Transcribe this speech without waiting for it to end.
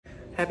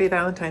Happy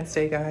Valentine's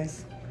Day,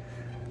 guys.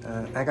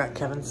 I got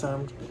Kevin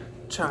some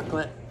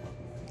chocolate.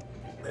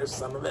 There's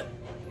some of it.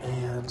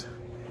 And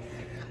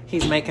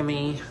he's making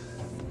me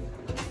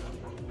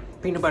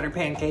peanut butter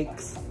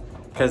pancakes.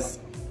 Because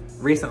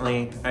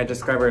recently I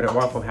discovered at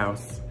Waffle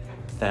House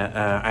that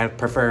I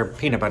prefer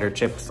peanut butter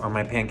chips on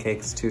my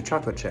pancakes to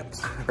chocolate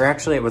chips. Or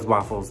actually it was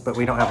waffles, but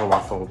we don't have a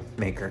waffle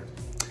maker.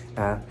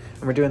 And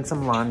we're doing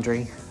some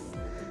laundry.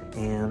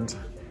 And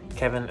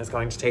Kevin is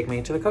going to take me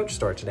to the Coach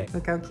store today.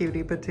 Look how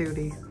cutie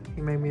patootie.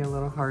 He made me a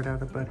little heart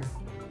out of butter.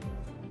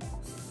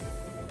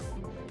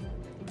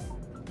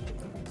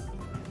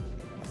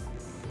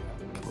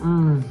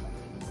 Mmm.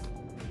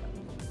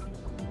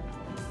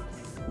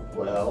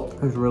 Well,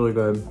 it's really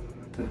good.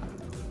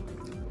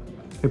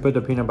 He put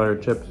the peanut butter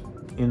chips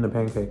in the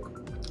pancake.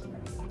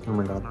 Oh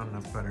my god. Not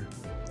enough butter.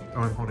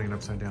 Oh, I'm holding it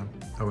upside down.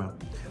 Oh well.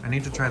 I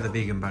need to try the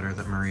vegan butter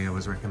that Maria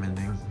was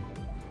recommending.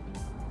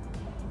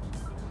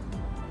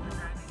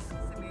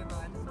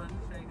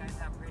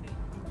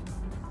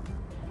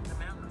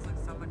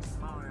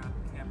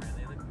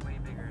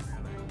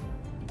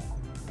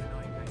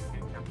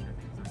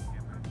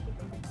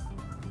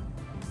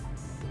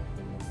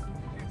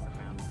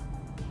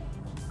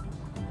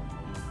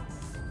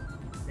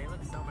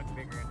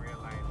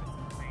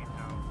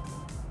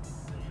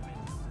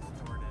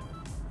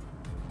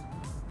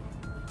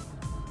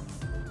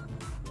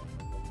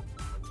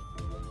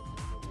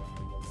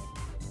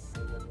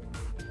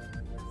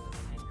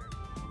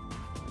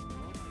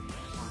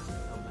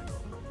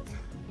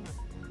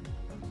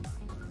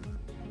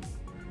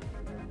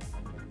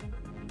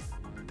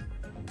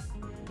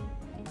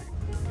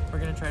 We're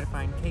gonna try to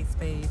find Kate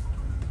Spade,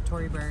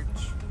 Tory Burch.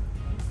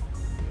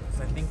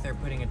 So I think they're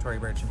putting a Tory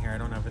Burch in here. I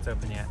don't know if it's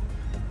open yet.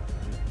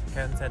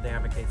 Kevin said they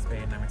have a Kate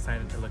Spade and I'm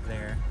excited to look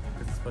there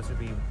because it's supposed to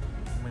be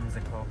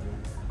whimsical.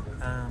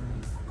 Oh,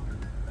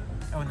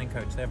 and then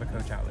Coach. They have a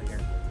Coach outlet here.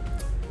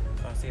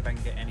 So I'll see if I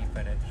can get any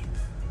footage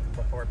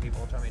before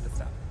people tell me to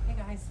stop. Hey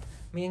guys.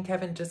 Me and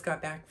Kevin just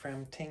got back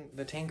from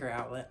the Tanger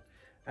outlet.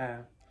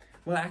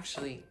 Well,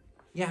 actually,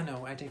 yeah,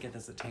 no, I did get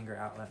this at Tanger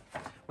outlet.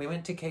 We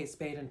went to Kate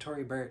Spade and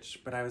Tory Burch,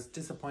 but I was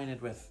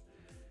disappointed with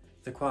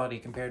the quality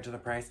compared to the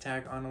price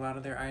tag on a lot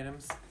of their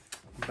items.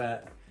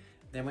 But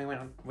then we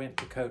went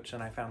to Coach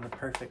and I found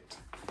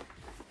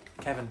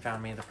Kevin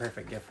found me the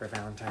perfect gift for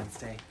Valentine's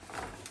Day.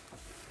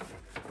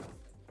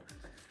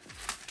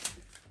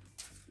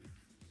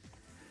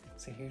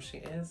 So here she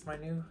is, my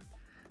new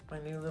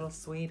little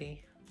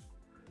sweetie.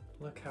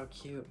 Look how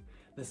cute.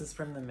 This is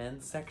from the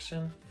men's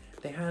section.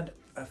 They had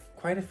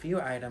quite a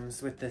few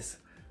items with this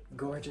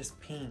gorgeous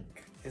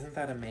pink. Isn't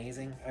that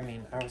amazing? I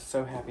mean, I was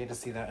so happy to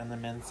see that in the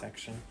men's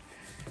section.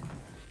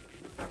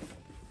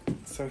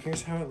 So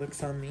here's how it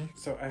looks on me.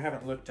 So I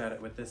haven't looked at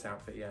it with this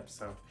outfit yet,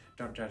 so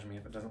don't judge me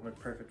if it doesn't look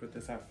perfect with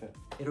this outfit.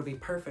 It'll be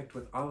perfect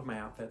with all of my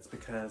outfits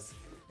because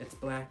it's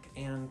black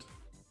and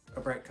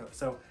a bright color.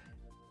 So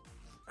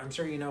I'm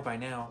sure you know by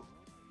now,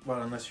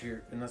 well, unless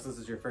this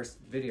is your first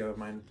video of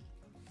mine,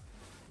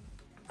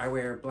 I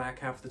wear black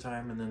half the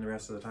time and then the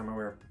rest of the time I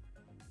wear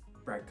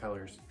bright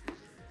colors.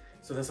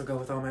 So this will go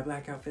with all my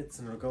black outfits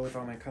and it'll go with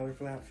all my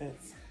colorful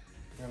outfits.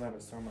 I love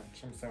it so much.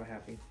 I'm so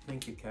happy.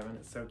 Thank you, Kevin.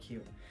 It's so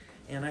cute.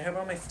 And I have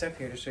all my stuff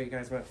here to show you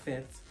guys what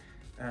fits.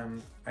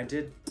 I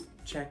did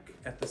check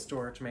at the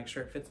store to make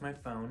sure it fits my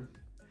phone.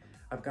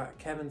 I've got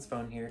Kevin's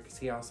phone here because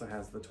he also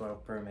has the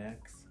 12 Pro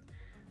Max.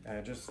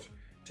 Just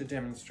to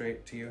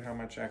demonstrate to you how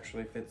much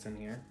actually fits in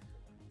here.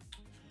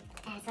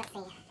 let's see.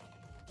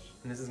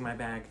 And this is my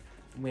bag.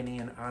 Winnie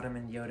and Autumn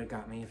and Yoda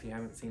got me if you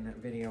haven't seen that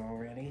video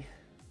already.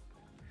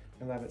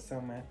 I love it so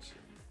much.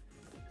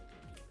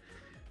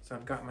 So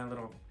I've got my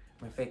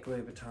fake Louis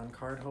Vuitton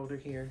card holder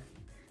here,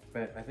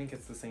 but I think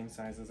it's the same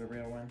size as a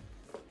real one.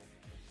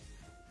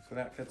 So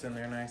that fits in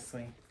there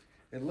nicely.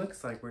 It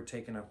looks like we're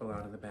taking up a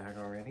lot of the bag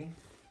already.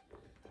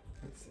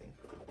 Let's see.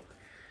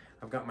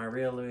 I've got my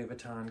real Louis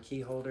Vuitton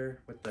key holder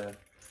with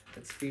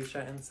it's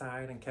fuchsia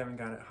inside, and Kevin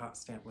got it hot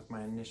stamped with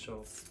my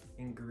initials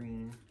in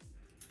green.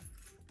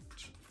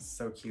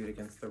 So cute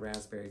against the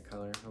raspberry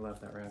color. I love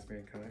that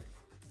raspberry color.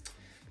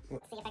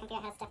 Let's see if I can figure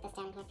out how to stuff this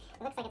down here.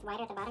 It looks like it's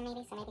wider at the bottom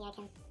maybe, so maybe I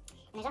can...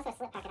 And there's also a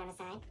slip pocket on the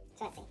side,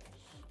 so let's see.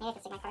 Maybe I can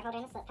stick my card holder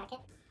in the slip pocket.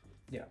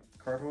 Yeah,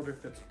 card holder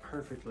fits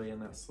perfectly in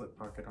that slip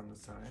pocket on the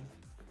side.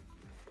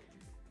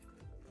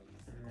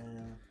 And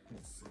then,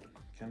 let's see.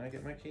 Can I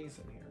get my keys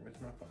in here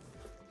with my phone?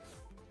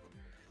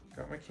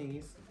 Got my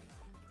keys.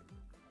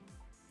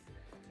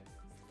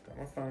 Got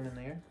my phone in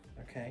there.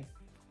 Okay.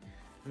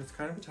 And it's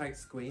kind of a tight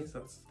squeeze.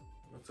 That's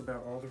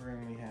about all the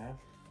room we have.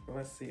 But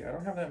let's see. I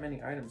don't have that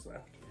many items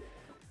left.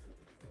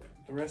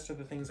 The rest of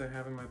the things I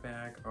have in my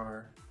bag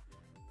are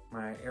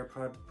my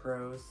AirPod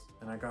Pros,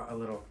 and I got a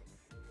little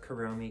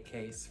Kuromi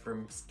case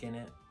from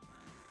Skinit.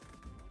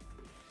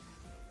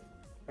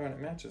 Oh, and it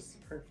matches.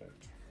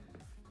 Perfect.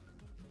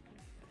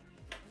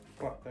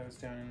 Plop those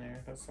down in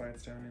there. That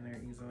slides down in there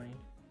easily.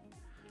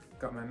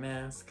 Got my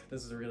mask.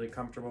 This is a really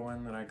comfortable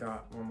one that I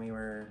got when we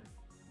were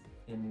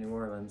in New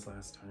Orleans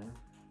last time.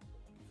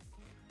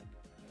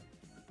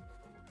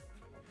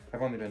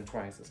 I've only been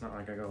twice. It's not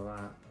like I go a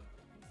lot.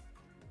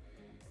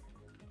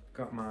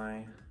 Got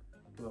my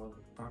little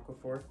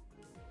Aquaphor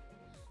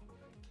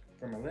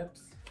for my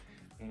lips.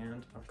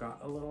 And I've got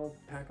a little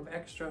pack of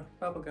extra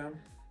bubble gum.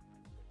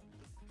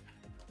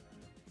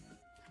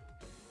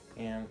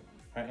 And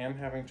I am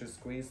having to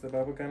squeeze the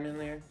bubble gum in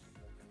there,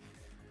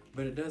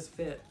 but it does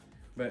fit.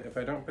 But if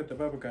I don't put the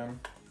bubble gum,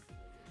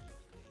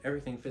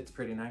 everything fits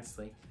pretty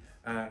nicely.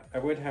 I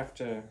would have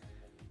to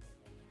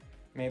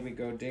maybe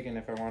go digging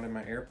if I wanted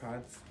my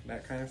AirPods,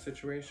 that kind of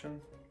situation,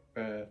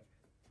 but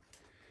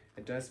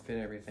it does fit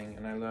everything,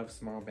 and I love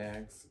small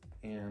bags,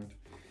 and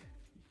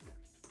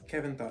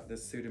Kevin thought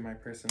this suited my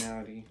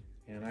personality,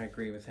 and I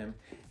agree with him,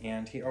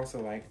 and he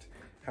also liked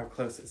how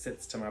close it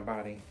sits to my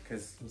body,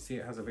 because you see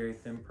it has a very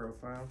thin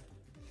profile,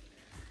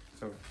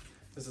 so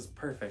this is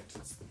perfect.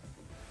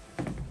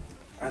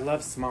 I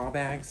love small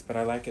bags, but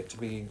I like it to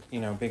be,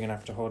 you know, big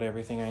enough to hold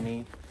everything I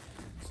need.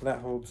 So that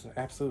holds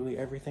absolutely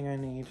everything I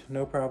need,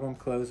 no problem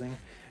closing.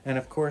 And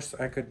of course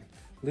I could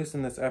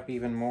loosen this up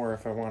even more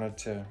if I wanted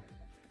to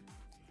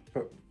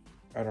put,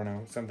 I don't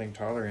know, something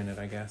taller in it,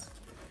 I guess.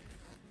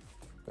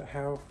 But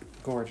how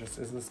gorgeous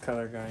is this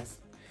color, guys?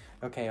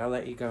 Okay, I'll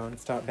let you go and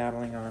stop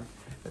babbling on.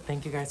 But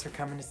thank you guys for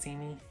coming to see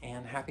me,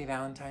 and happy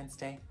Valentine's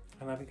Day.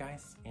 I love you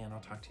guys, and I'll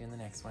talk to you in the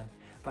next one.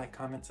 Like,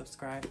 comment,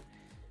 subscribe,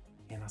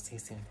 and I'll see you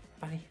soon.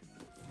 Bye.